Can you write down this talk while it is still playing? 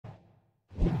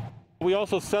We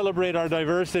also celebrate our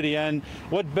diversity, and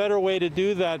what better way to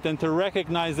do that than to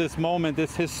recognize this moment,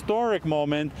 this historic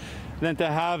moment, than to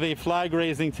have a flag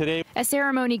raising today. A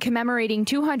ceremony commemorating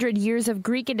 200 years of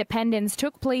Greek independence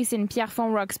took place in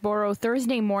Pierrefonds-Roxboro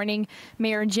Thursday morning.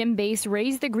 Mayor Jim Beis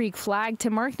raised the Greek flag to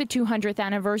mark the 200th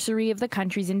anniversary of the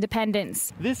country's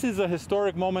independence. This is a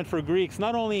historic moment for Greeks,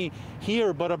 not only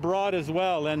here but abroad as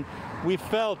well. And we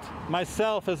felt,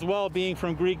 myself as well, being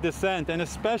from Greek descent, and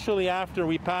especially after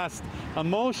we passed a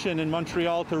motion in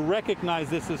Montreal to recognize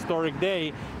this historic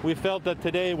day, we felt that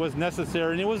today was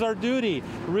necessary. And it was our duty,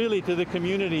 really, to the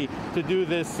community to do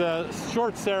this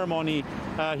short ceremony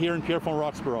here in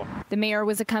Pierrefonds-Roxboro. The mayor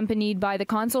was accompanied by the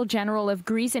Consul General of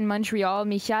Greece in Montreal,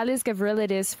 Michalis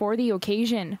Gavrilidis, for the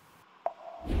occasion.